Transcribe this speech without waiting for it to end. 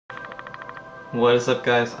What is up,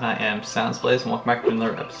 guys? I am SoundsBlaze, and welcome back to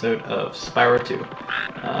another episode of Spyro 2.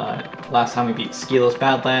 Last time we beat Skilos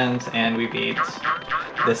Badlands, and we beat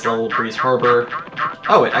this level, Breeze Harbor.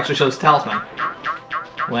 Oh, it actually shows Talisman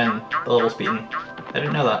when the level's beaten. I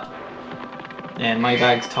didn't know that. And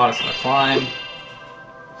Moneybags taught us how to climb,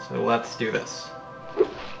 so let's do this.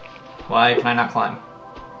 Why can I not climb?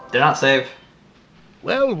 Did I not save?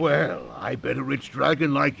 Well, well, I bet a rich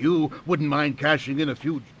dragon like you wouldn't mind cashing in a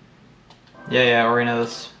few... Yeah, I already know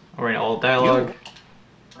this. Already know all the dialogue.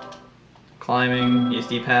 Climbing, use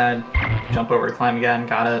D-pad, jump over to climb again,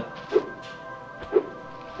 got it.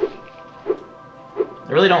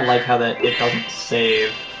 I really don't like how that it doesn't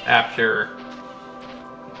save after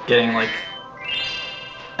getting, like...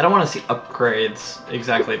 I don't want to see upgrades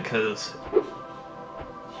exactly because...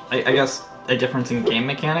 I guess a difference in game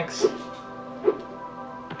mechanics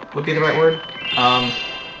would be the right word.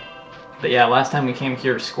 But yeah, last time we came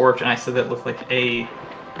here to Scorch, and I said that looked like a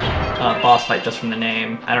boss fight just from the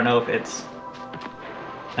name. I don't know if it's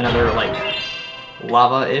another, like,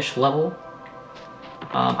 lava-ish level.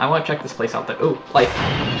 I want to check this place out though. Ooh, life.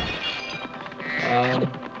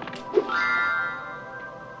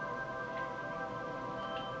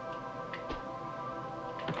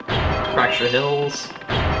 Fracture Hills.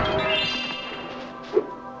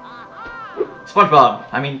 SpongeBob!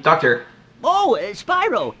 I mean, Doctor. Oh,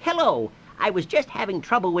 Spyro, hello. I was just having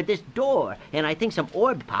trouble with this door, and I think some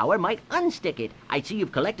orb power might unstick it. I see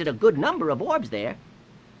you've collected a good number of orbs there.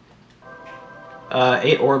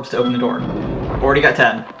 8 orbs to open the door. Already got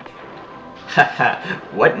 10. Haha,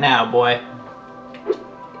 what now, boy?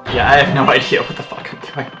 Yeah, I have no idea what the fuck I'm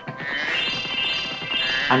doing.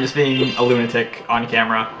 I'm just being a lunatic on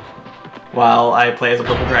camera while I play as a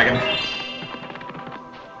purple dragon.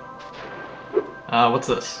 What's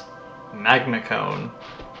this? Magma Cone.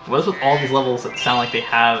 What is with all these levels that sound like they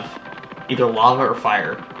have either lava or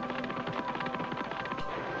fire?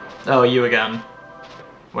 Oh, you again.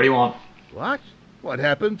 What do you want? What? What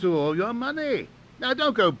happened to all your money? Now,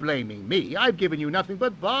 don't go blaming me. I've given you nothing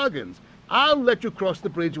but bargains. I'll let you cross the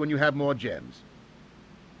bridge when you have more gems.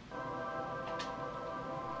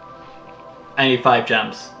 I need 5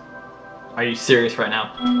 gems. Are you serious right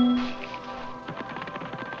now?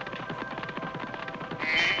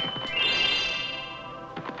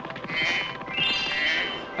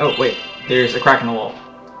 Oh, wait. There's a crack in the wall.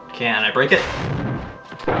 Can I break it?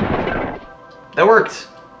 That worked!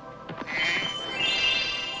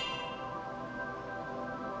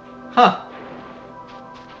 Huh.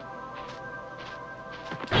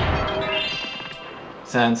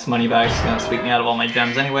 Since Moneybags is gonna sweep me out of all my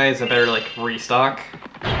gems anyways, I better, like, restock.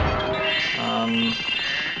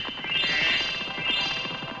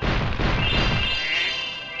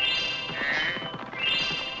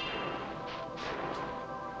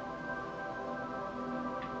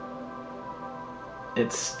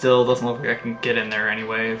 It still doesn't look like I can get in there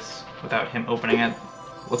anyways without him opening it.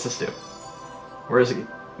 What's this do? Where is it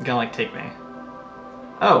gonna, like, take me?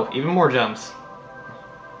 Oh, even more gems.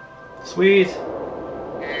 Sweet!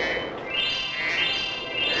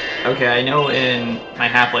 Okay, I know in my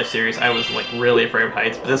Half-Life series I was, like, really afraid of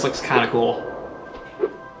heights, but this looks kinda cool.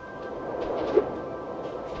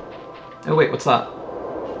 Oh wait, what's that?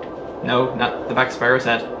 No, not the back of Spyro's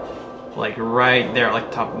head. Like, right there, like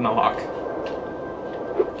the top of the Mohawk.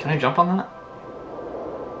 Can I jump on that?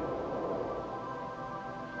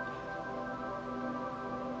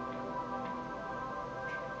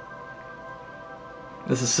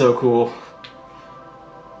 This is so cool.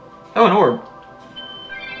 Oh, an orb.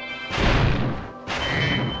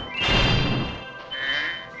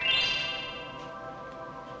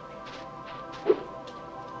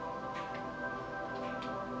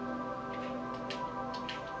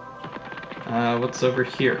 What's over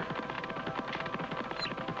here?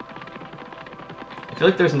 I feel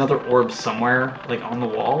like there's another orb somewhere, like on the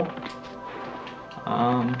wall.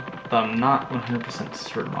 But I'm not 100%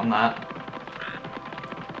 certain on that.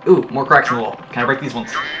 Ooh, more cracks in the wall. Can I break these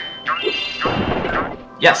ones?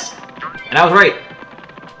 Yes! And I was right!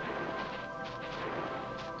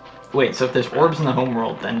 Wait, so if there's orbs in the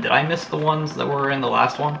homeworld, then did I miss the ones that were in the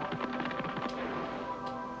last one?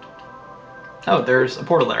 Oh, there's a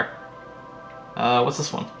portal there. What's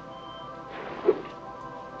this one?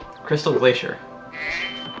 Crystal Glacier.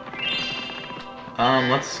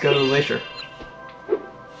 Let's go to the glacier.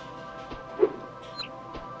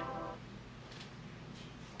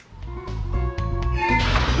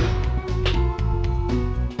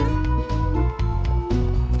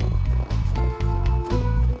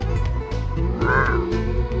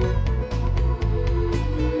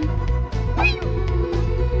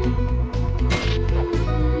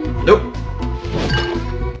 Nope.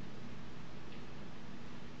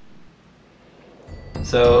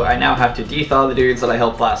 So I now have to dethaw the dudes that I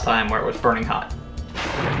helped last time where it was burning hot.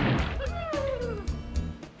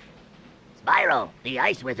 Spyro, the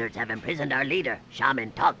ice wizards have imprisoned our leader,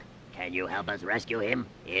 Shaman Tuck. Can you help us rescue him?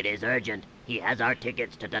 It is urgent. He has our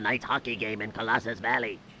tickets to tonight's hockey game in Colossus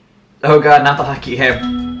Valley. Oh god, not the hockey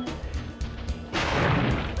game.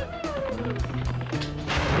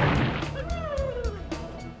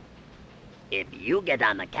 If you get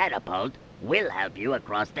on the catapult, we'll help you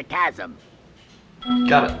across the chasm.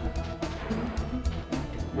 Got it.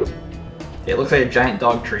 It looks like a giant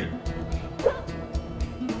dog treat.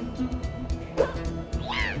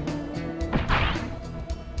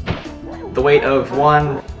 The weight of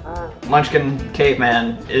one Munchkin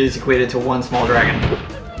caveman is equated to one small dragon.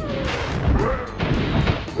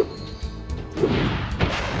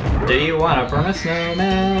 Do you want to burn a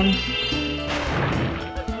snowman?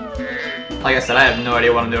 Like I said, I have no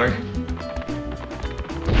idea what I'm doing.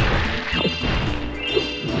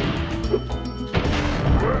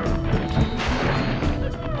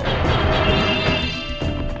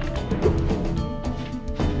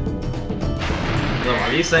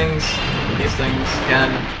 These things,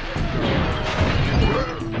 again.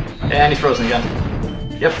 And he's frozen again.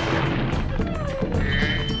 Yep.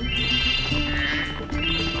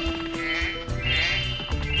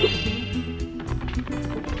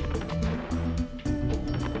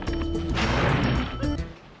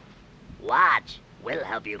 Watch. We'll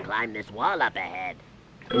help you climb this wall up ahead.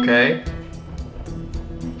 Okay.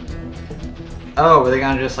 Oh, are they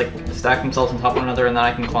gonna just like stack themselves on top of one another and then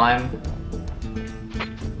I can climb?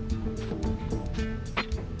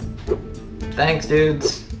 Thanks,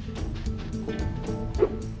 dudes.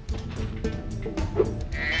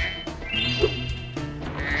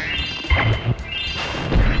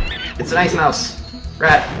 It's an ice mouse.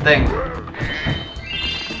 Rat thing.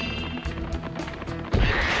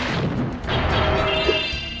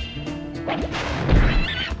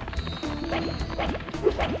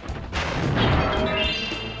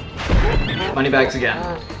 Money bags again.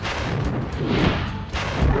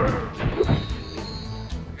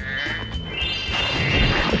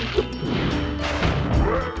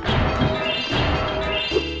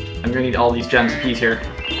 I'm gonna need all these gems apiece here.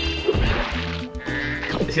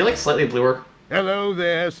 Is he like slightly bluer? Hello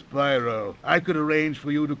there, Spyro. I could arrange for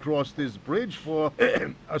you to cross this bridge for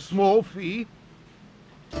a small fee.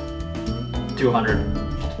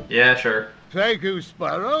 200. Yeah, sure. Thank you,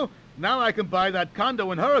 Spyro. Now I can buy that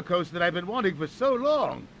condo in Hurricane that I've been wanting for so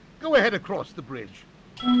long. Go ahead across the bridge.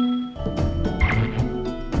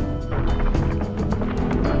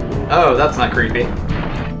 Oh, that's not creepy.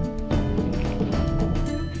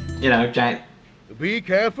 You know, giant... Be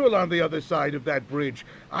careful on the other side of that bridge.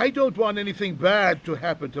 I don't want anything bad to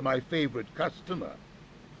happen to my favorite customer.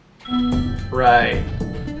 Right.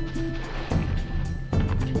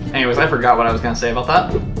 Anyways, I forgot what I was gonna say about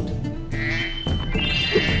that.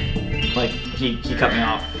 Like, he cut me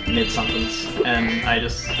off mid-sentence, and I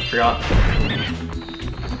just forgot.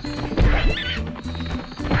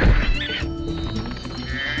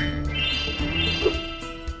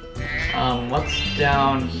 What's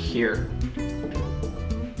down here?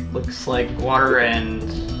 Looks like water and...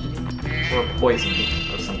 or poison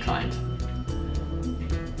of some kind.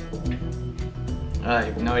 I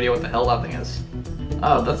have no idea what the hell that thing is.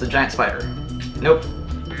 Oh, that's a giant spider. Nope.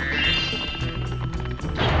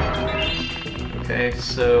 Okay,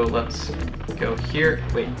 so let's go here.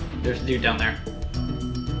 Wait, there's a dude down there.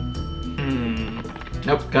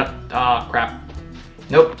 Nope, got... ah, crap.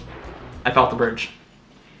 Nope. I fell off the bridge.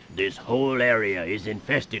 This whole area is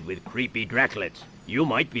infested with creepy Draclets. You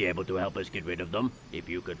might be able to help us get rid of them, if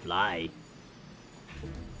you could fly.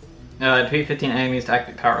 Defeat 15 enemies to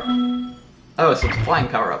activate power-up. Oh, so it's a flying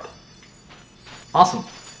power-up. Awesome.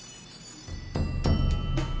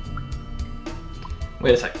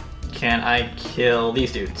 Wait a sec. Can I kill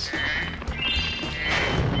these dudes?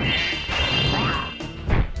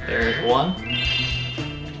 There's one.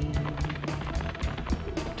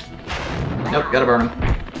 Nope, gotta burn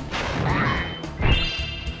him.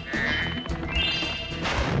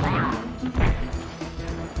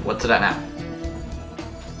 What's it at now?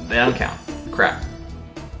 They don't count. Crap.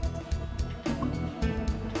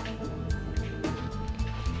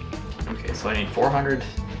 Okay, so I need 400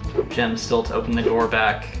 gems still to open the door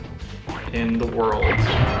back in the world.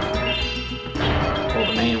 Well,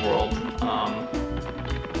 the main world.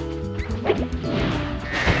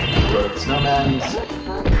 Go to the snowmen.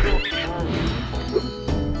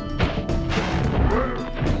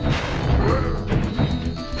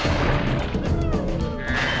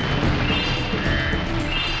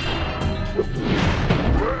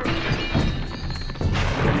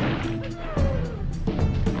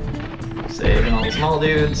 small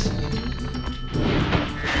dudes.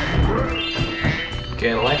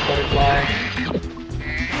 Get a life butterfly.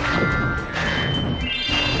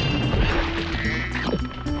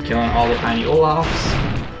 Killing all the tiny Olafs.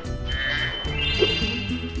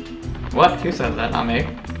 What? Who said that? Not me.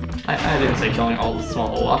 I didn't say killing all the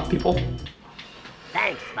small Olaf people.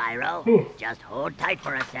 Thanks, Spyro. Just hold tight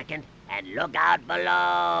for a second and look out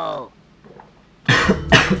below.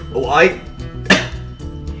 Why?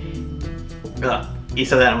 He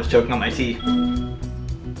said that and was choking on my tea.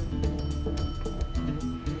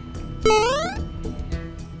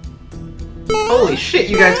 Holy shit,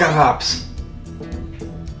 you guys got hops.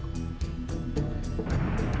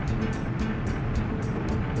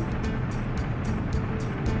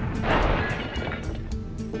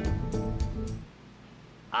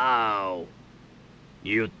 Ow.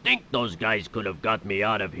 You'd think those guys could have got me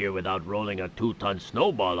out of here without rolling a 2-ton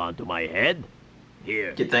snowball onto my head.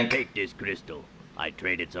 Here, You think? take this crystal. I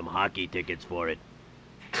traded some hockey tickets for it.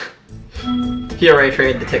 He already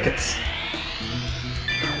traded the tickets.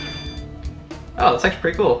 Oh, that's actually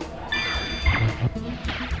pretty cool.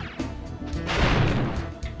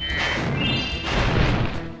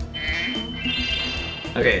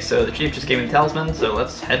 Okay, so the chief just gave me the talisman, so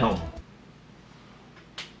let's head home.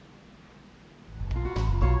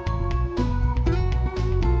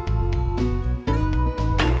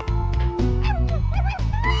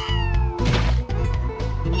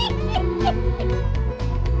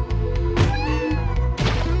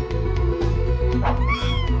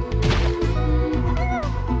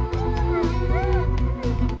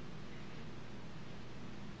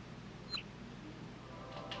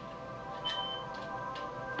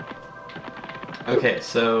 Okay,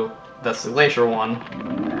 so that's the glacier one.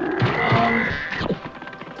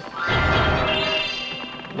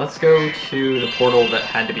 Let's go to the portal that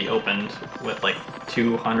had to be opened with like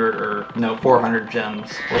 200 or no 400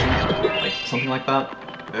 gems, wasn't it? Like something like that.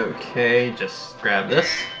 Okay, just grab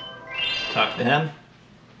this. Talk to him.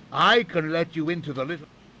 I can let you into the little...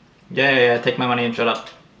 Yeah, take my money and shut up.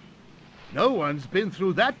 No one's been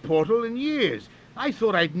through that portal in years. I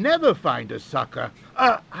thought I'd never find a sucker.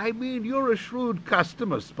 I mean, you're a shrewd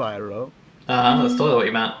customer, Spyro. That's totally what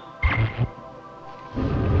you meant.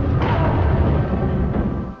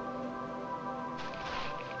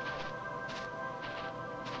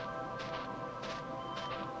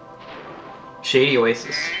 Shady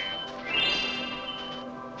Oasis.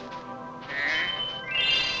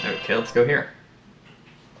 Okay, let's go here.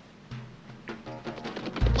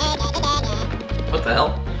 What the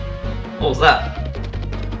hell? What was that?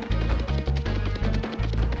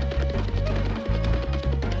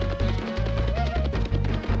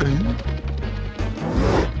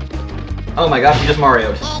 Oh my gosh, you just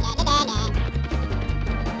Mario'd.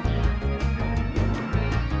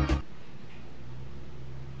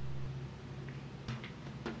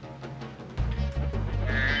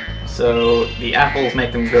 So the apples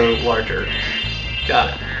make them grow larger.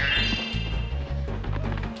 Got it.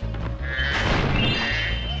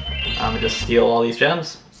 I'm gonna just steal all these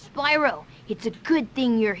gems. Spyro, it's a good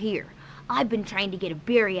thing you're here. I've been trying to get a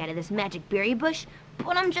berry out of this magic berry bush,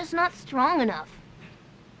 but I'm just not strong enough.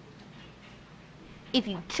 If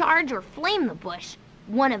you charge or flame the bush,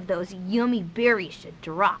 one of those yummy berries should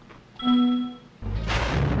drop.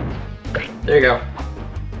 There you go.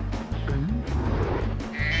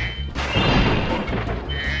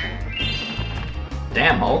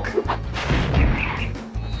 Damn, Hulk.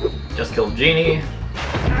 Just killed Genie.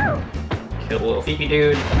 Killed a little Fifi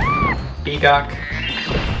dude. Peacock.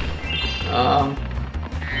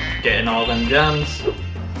 Getting all them gems.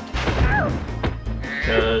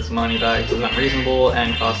 Because money bags is unreasonable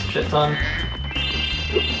and costs a shit ton.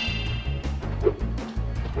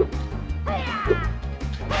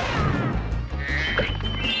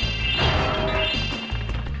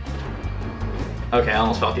 Okay, I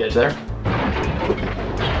almost fell off the edge there.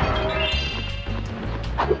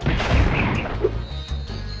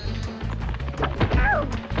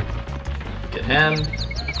 Get him.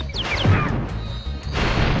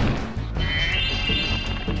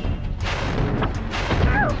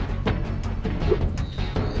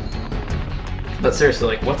 But seriously,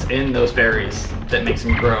 like, what's in those berries that makes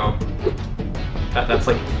them grow? That's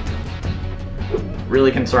like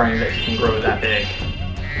really concerning that you can grow that big.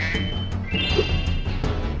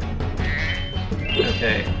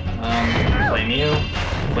 Okay, flame you,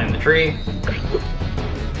 flame the tree.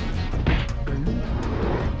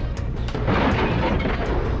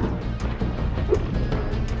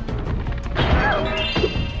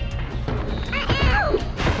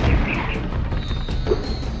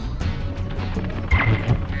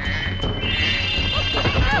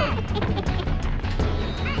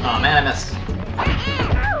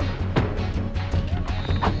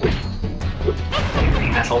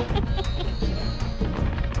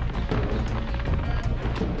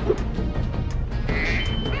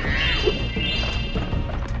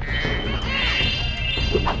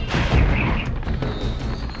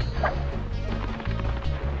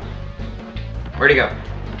 Where'd he go?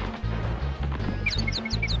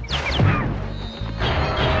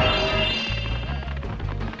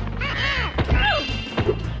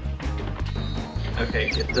 Okay,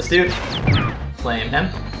 get this dude. Flame him.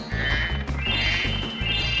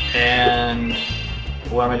 And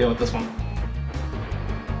what am I doing with this one?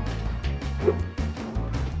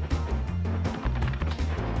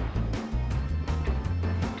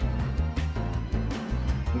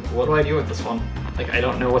 What do I do with this one? Like, I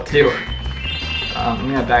don't know what to do.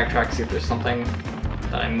 I'm gonna backtrack to see if there's something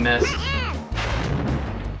that I missed.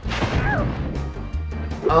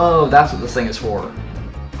 Oh, that's what this thing is for.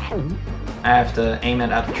 I have to aim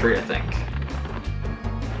it at the tree, I think.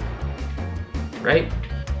 Right?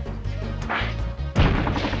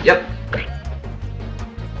 Yep.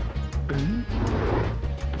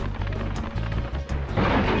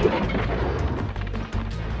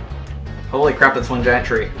 Holy crap, that's one giant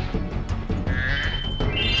tree.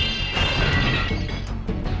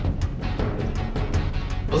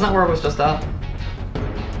 Wasn't that where it was just at?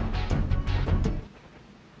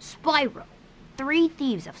 Spyro, 3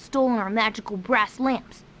 thieves have stolen our magical brass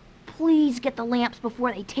lamps. Please get the lamps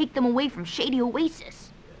before they take them away from Shady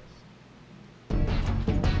Oasis.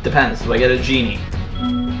 Depends. Do I get a genie?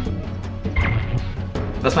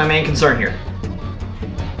 That's my main concern here.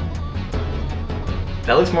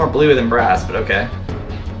 That looks more blue than brass, but okay.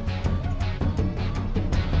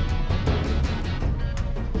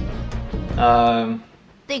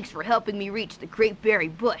 Thanks for helping me reach the Great Berry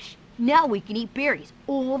Bush. Now we can eat berries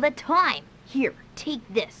all the time. Here, take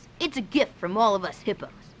this. It's a gift from all of us hippos.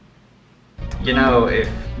 You know, if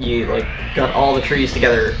you, like, got all the trees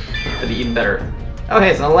together, it'd be even better. Oh,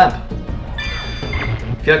 hey, it's another lamp.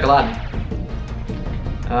 I feel like Aladdin.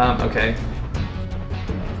 Okay.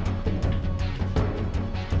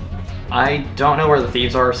 I don't know where the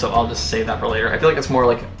thieves are, so I'll just save that for later. I feel like it's more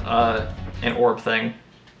like, an orb thing.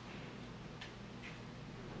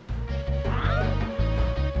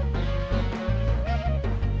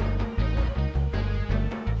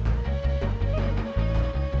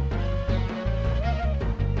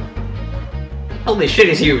 Holy shit,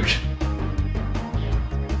 he's huge!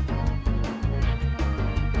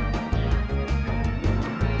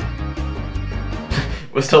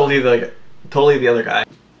 Was totally the other guy.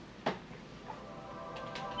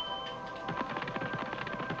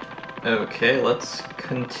 Okay, let's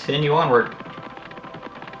continue onward.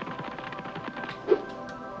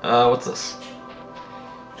 What's this?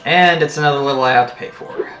 And it's another level I have to pay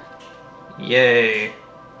for. Yay.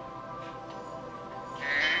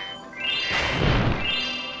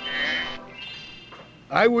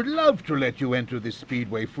 I would love to let you enter this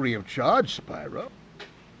speedway free of charge, Spyro.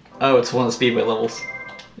 Oh, it's one of the speedway levels.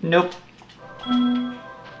 Nope.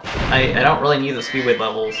 I don't really need the speedway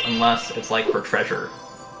levels unless it's like for treasure.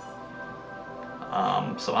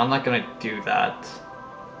 So I'm not gonna do that.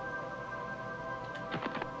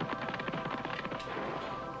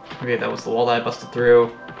 Okay, that was the wall that I busted through.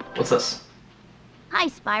 What's this? Hi,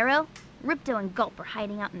 Spyro. Ripto and Gulp are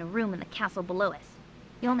hiding out in a room in the castle below us.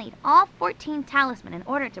 You'll need all 14 talisman in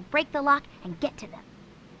order to break the lock and get to them.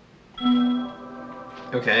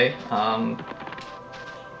 Okay,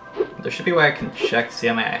 there should be a way I can check to see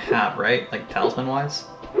how many I have, right? Like, talisman-wise?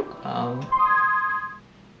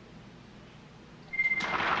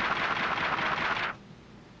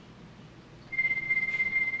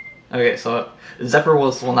 Okay, so Zephyr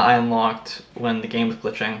was the one that I unlocked when the game was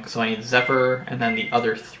glitching, so I need Zephyr and then the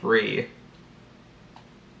other 3.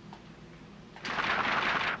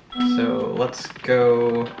 So let's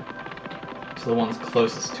go to the ones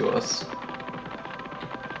closest to us.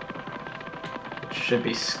 It should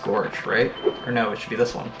be Scorch, right? Or no, it should be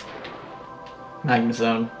this one. Magma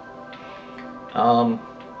Zone. I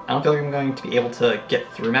don't feel like I'm going to be able to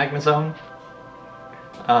get through Magma Zone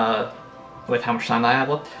with how much time I have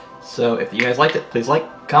left. So if you guys liked it, please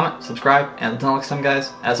like, comment, subscribe, and until next time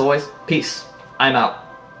guys, as always, peace. I'm out.